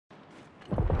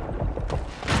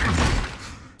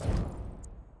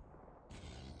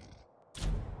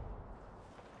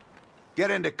Get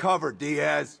into cover,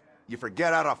 Diaz. You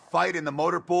forget how to fight in the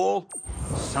motor pool?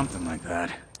 Something like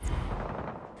that.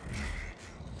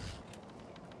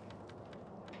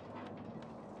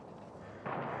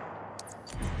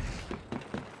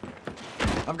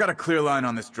 I've got a clear line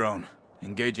on this drone.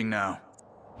 Engaging now.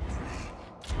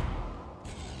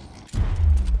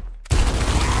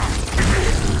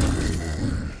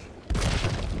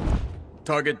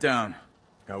 Target down.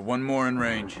 Got one more in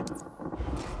range.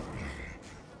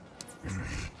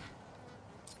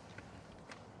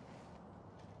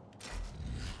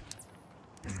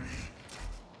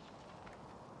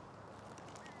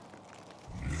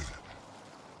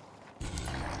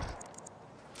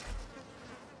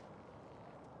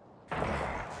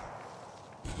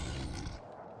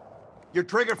 Your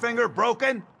trigger finger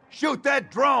broken? Shoot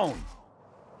that drone!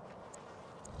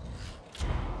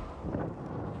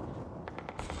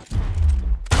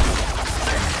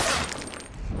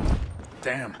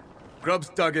 Damn. Grub's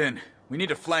dug in. We need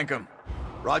to flank him.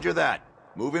 Roger that.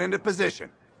 Moving into position.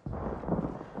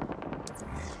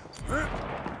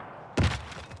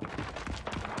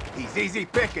 He's easy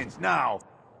pickings now.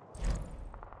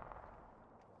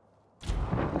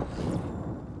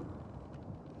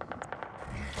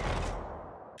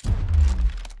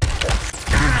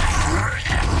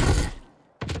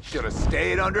 Should have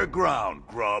stayed underground,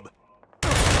 Grub.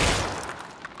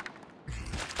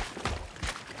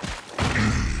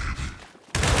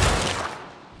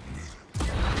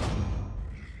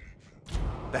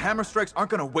 The hammer strikes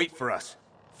aren't gonna wait for us.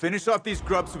 Finish off these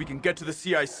grubs so we can get to the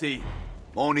CIC.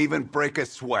 Won't even break a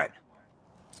sweat.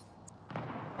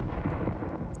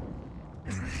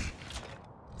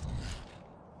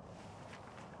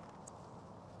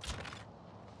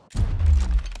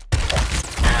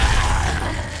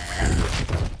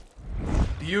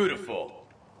 Beautiful.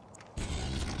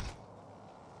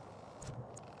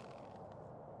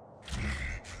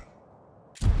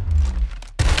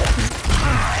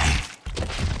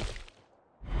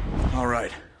 All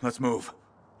right, let's move.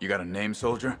 You got a name,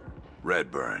 soldier?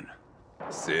 Redburn.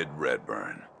 Sid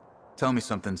Redburn. Tell me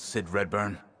something, Sid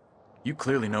Redburn. You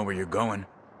clearly know where you're going.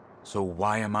 So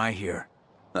why am I here?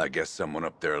 I guess someone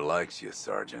up there likes you,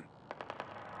 Sergeant.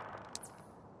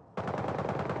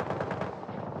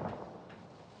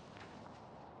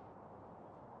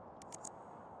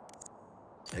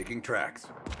 Taking tracks.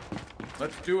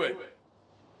 Let's do it.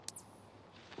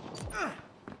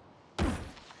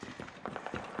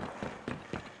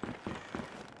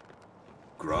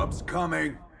 Grub's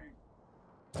coming.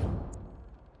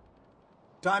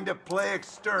 Time to play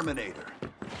exterminator.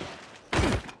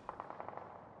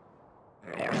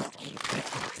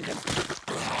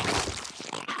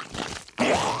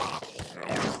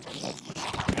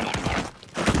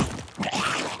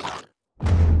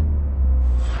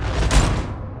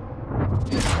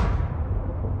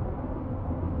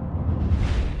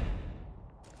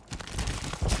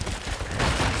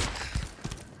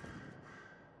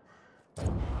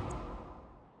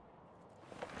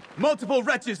 Multiple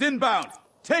wretches inbound!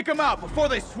 Take them out before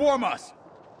they swarm us!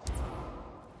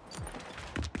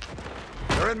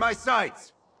 They're in my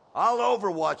sights. I'll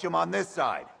overwatch them on this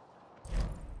side.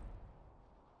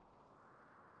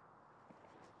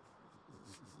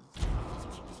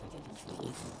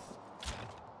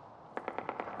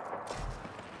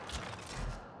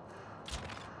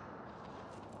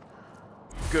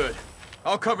 Good.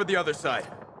 I'll cover the other side.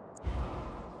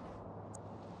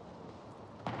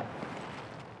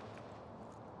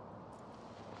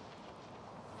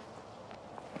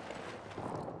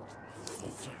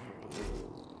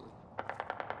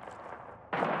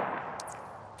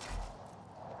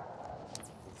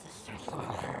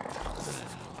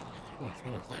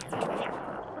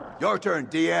 Your turn,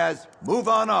 Diaz. Move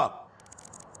on up.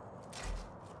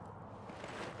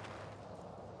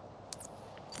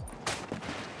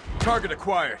 Target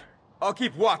acquired. I'll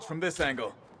keep watch from this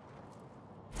angle.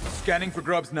 Scanning for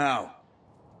grubs now.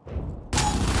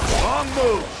 Wrong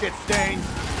move, shit stain.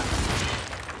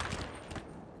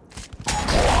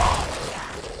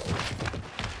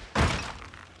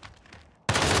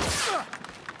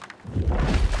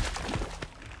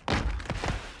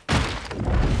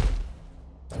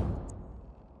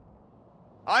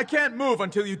 I can't move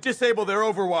until you disable their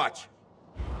overwatch.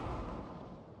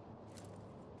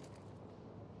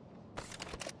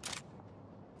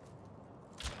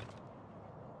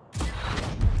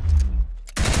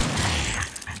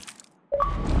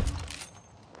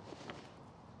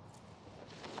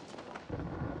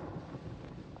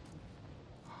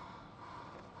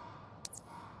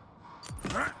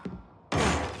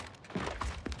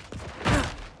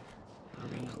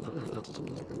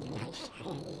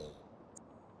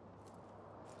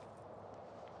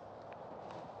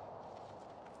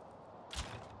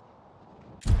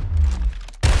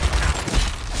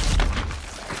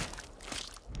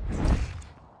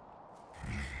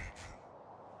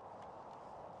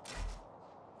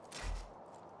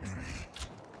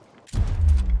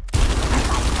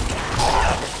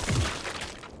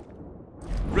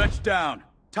 much down.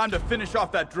 Time to finish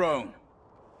off that drone.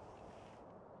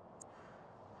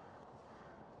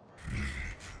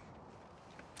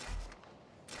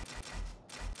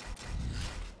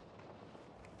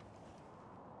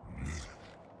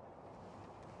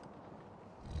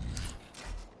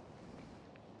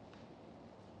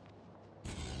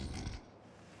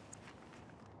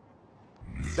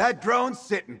 That drone's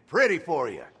sitting pretty for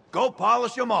you. Go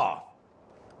polish them off.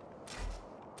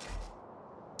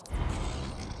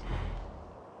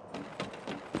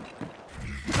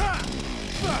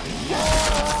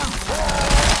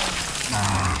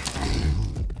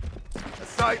 A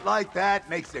sight like that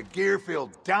makes the gear feel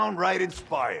downright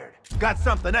inspired. Got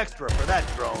something extra for that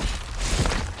drone.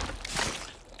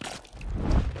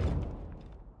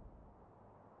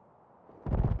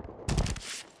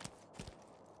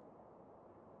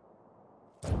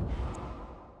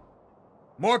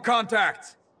 More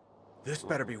contacts! This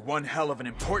better be one hell of an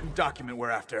important document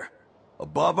we're after.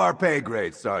 Above our pay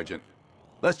grade, Sergeant.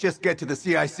 Let's just get to the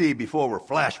CIC before we're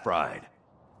flash fried.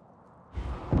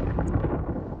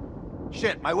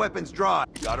 Shit, my weapon's dry.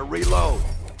 Gotta reload.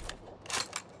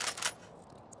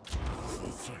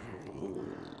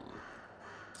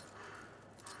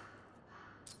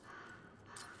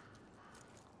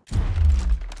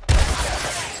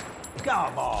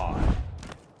 Come on!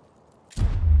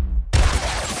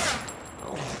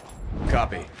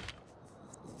 Copy.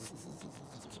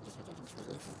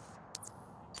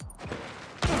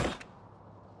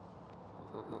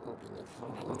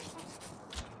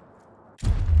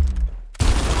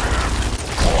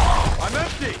 I'm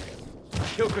empty!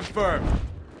 Kill confirmed.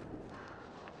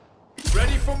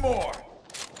 Ready for more!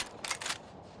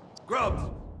 Grubs,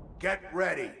 get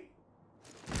ready.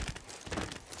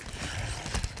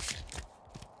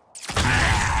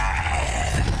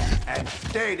 And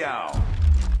stay down.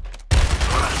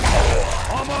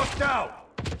 Almost out!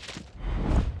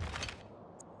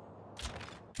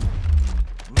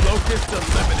 Locust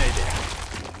eliminated.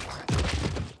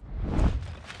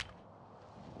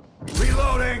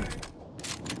 Reloading!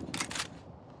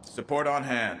 Support on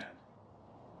hand.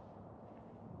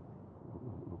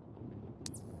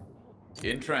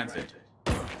 In transit.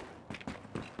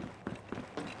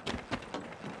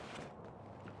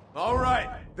 All right,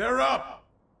 they're up!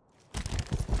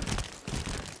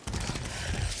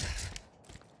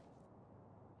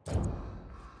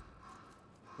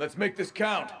 Let's make this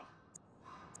count.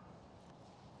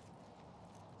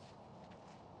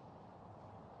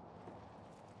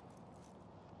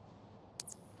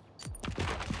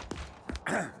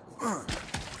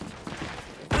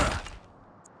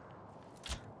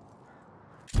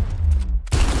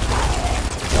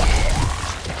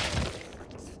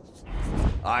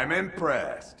 I'm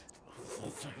impressed.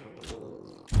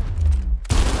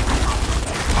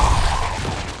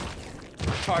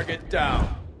 Target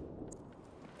down.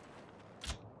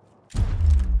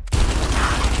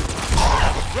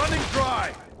 Running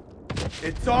dry!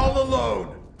 It's all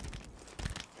alone!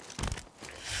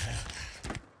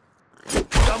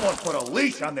 Someone put a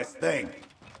leash on this thing!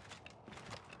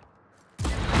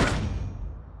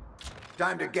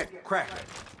 Time to get cracking.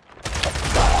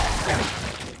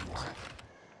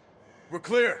 We're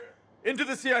clear. Into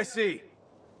the CIC.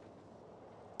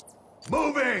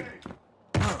 Moving!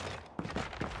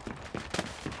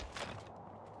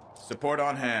 Support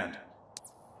on hand.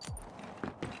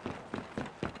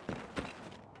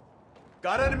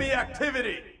 Got enemy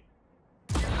activity!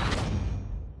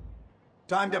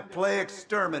 Time to play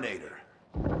exterminator.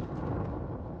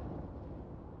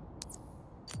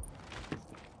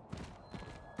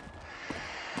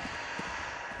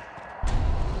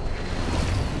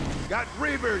 Got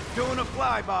Reavers doing a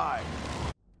flyby.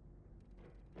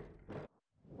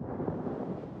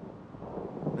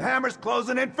 The hammer's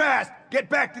closing in fast. Get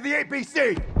back to the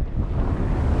APC.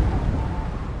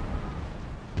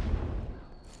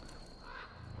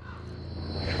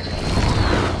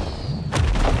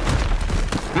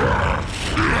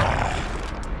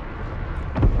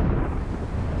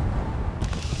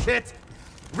 Shit!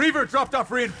 Reaver dropped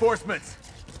off reinforcements!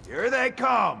 Here they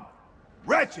come!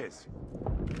 Wretches!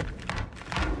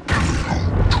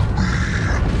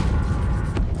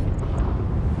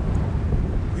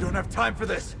 We don't have time for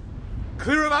this!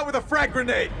 Clear him out with a frag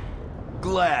grenade!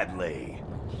 Gladly.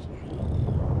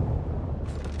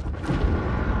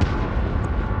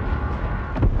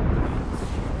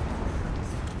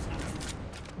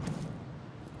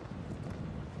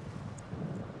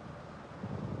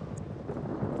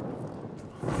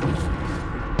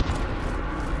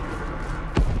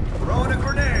 Throwing a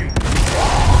grenade!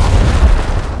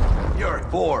 You're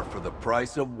 4 for the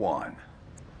price of 1.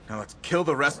 Now let's kill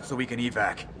the rest so we can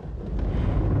evac.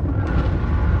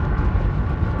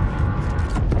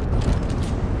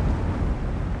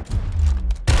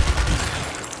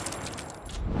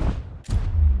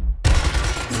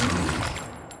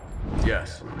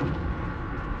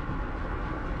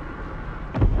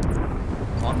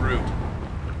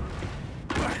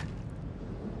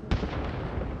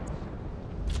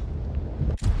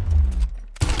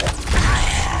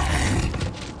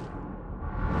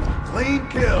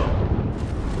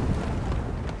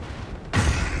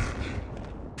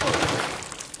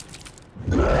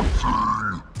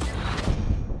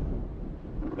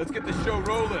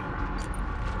 rolling.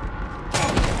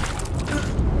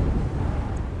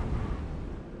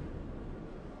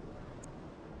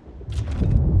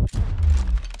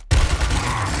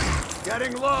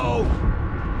 Getting low!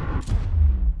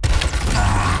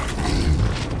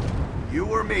 You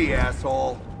or me,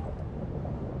 asshole.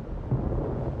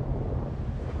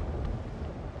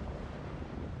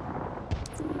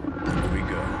 Here we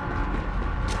go.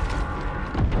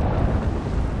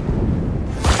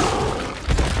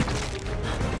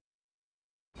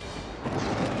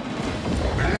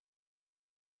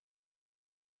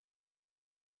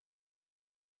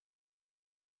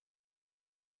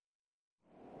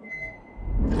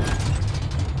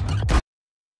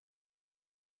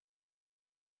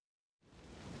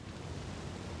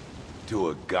 To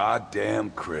a goddamn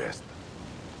crisp.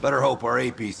 Better hope our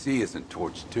APC isn't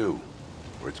torched too,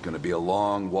 or it's gonna be a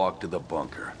long walk to the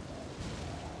bunker.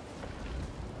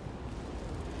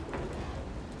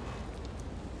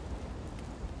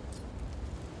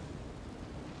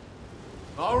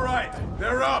 All right,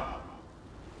 they're up.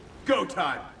 Go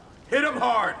time. Hit them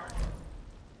hard.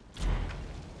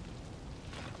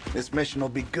 This mission will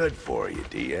be good for you,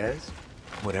 Diaz.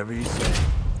 Whatever you say.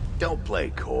 Don't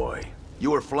play coy. You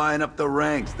were flying up the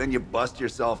ranks, then you bust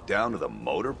yourself down to the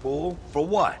motor pool? For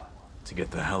what? To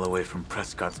get the hell away from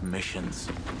Prescott's missions.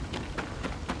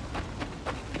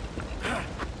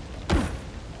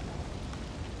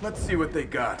 Let's see what they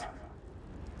got.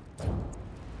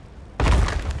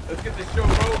 Let's get this show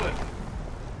rolling.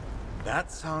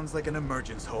 That sounds like an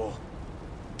emergence hole.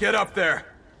 Get up there!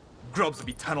 Grubs will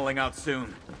be tunneling out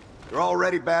soon. You're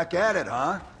already back at it,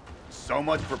 huh? So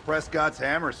much for Prescott's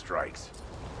hammer strikes.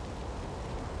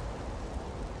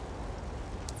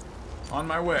 On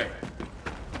my way.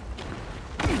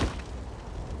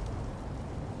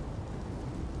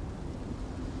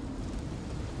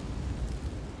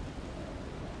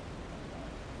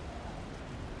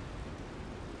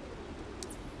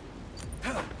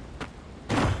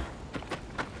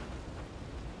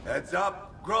 Heads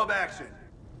up, grub action.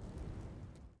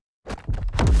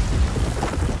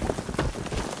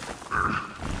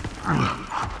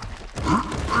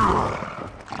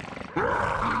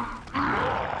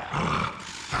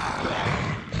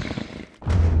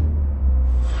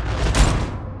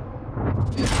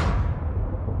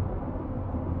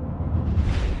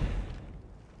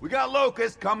 We got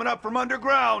locusts coming up from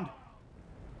underground.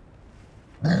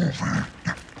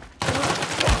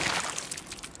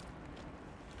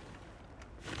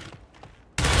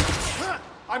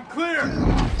 I'm clear!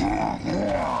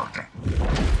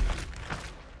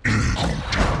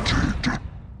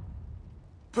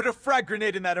 Put a frag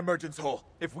grenade in that emergence hole.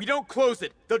 If we don't close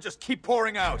it, they'll just keep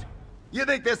pouring out. You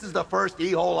think this is the first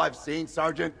E-hole I've seen,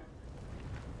 Sergeant?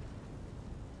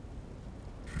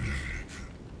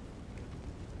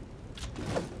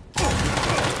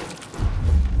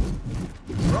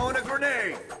 Throwing a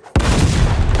grenade!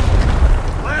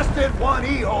 Blasted one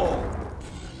E-hole!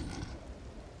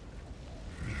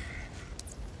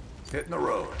 Hitting the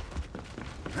road.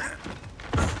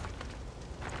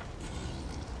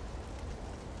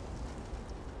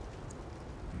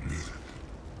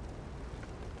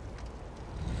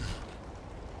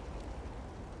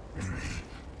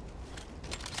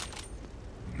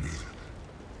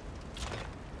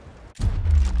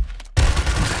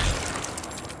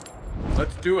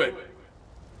 Let's do it.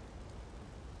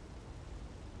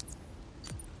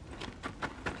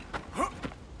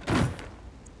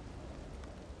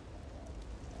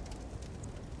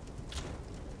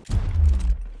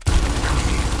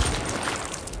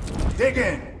 Dig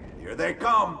in! Here they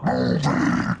come!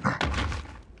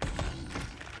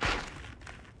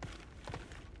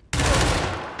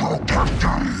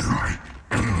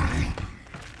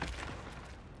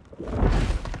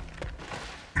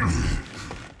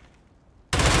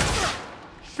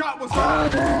 Shot was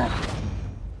on!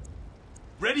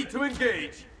 Ready to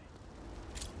engage.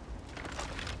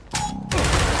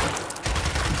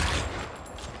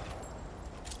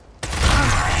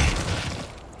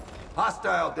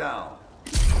 Hostile down.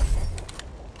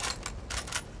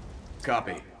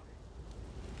 Copy.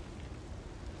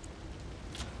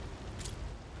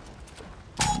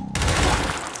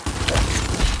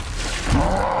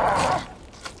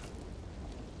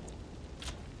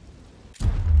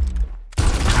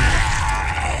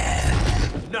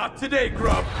 Not today,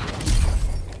 Grub!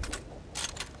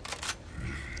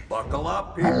 Buckle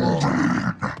up, people.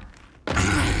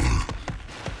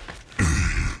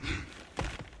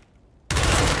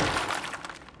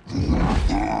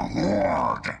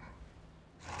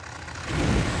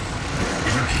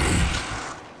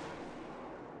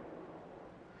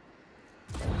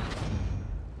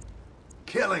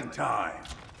 Killing time.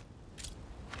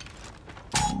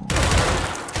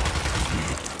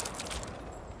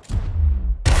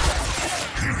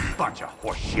 Bunch of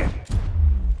horse shit.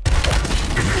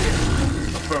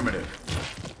 Affirmative.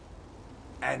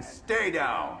 And stay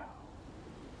down.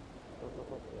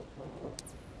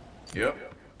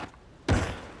 Yep.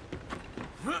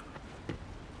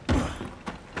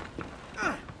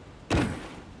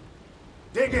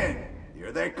 Dig in.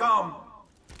 Here they come.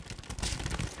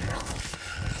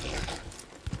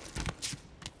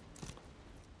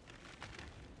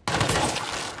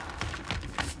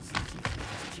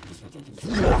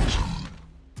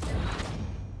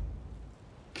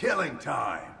 Killing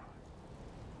time.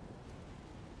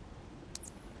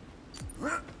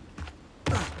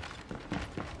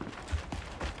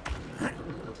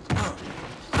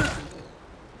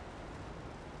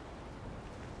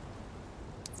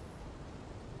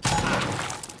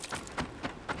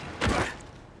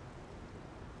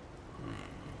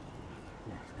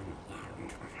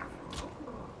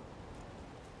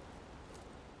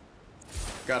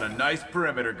 Got a nice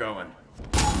perimeter going.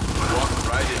 Walk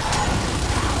right in.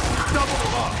 Double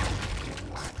them up.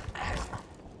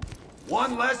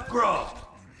 One less grub.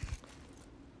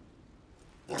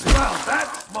 Well,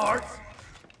 that's smart.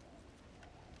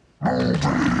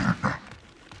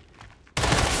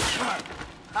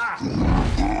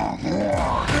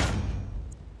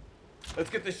 Let's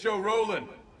get the show rolling.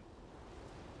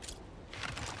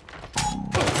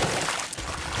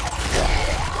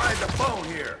 Try the bone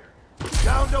here.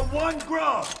 Down to one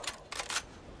grub.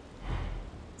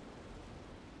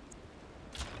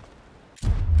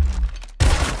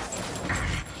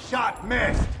 Shot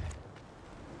missed.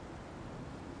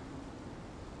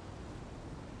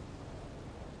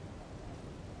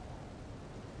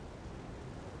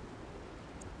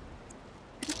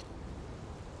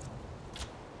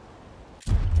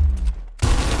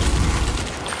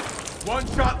 One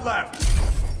shot left.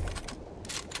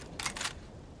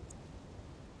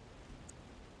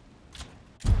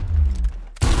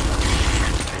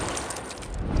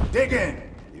 Dig in.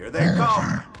 Here they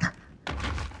come.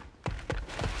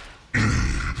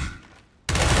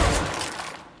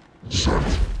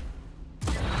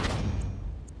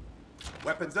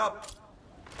 Weapons up.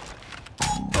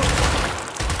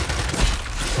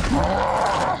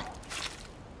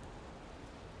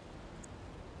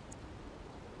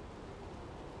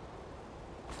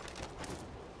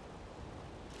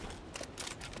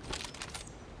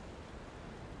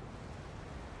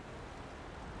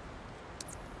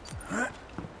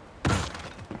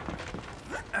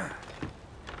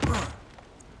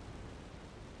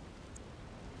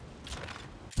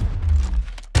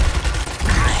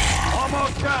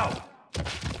 Almost out.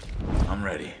 I'm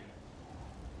ready.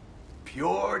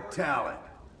 Pure talent.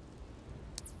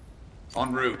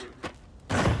 En route.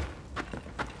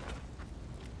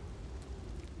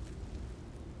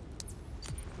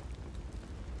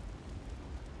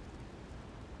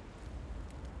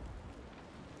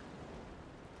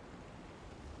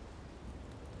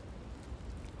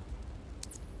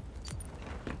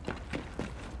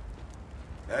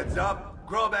 Heads up.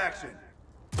 Grub action.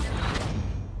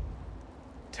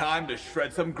 Time to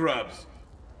shred some grubs.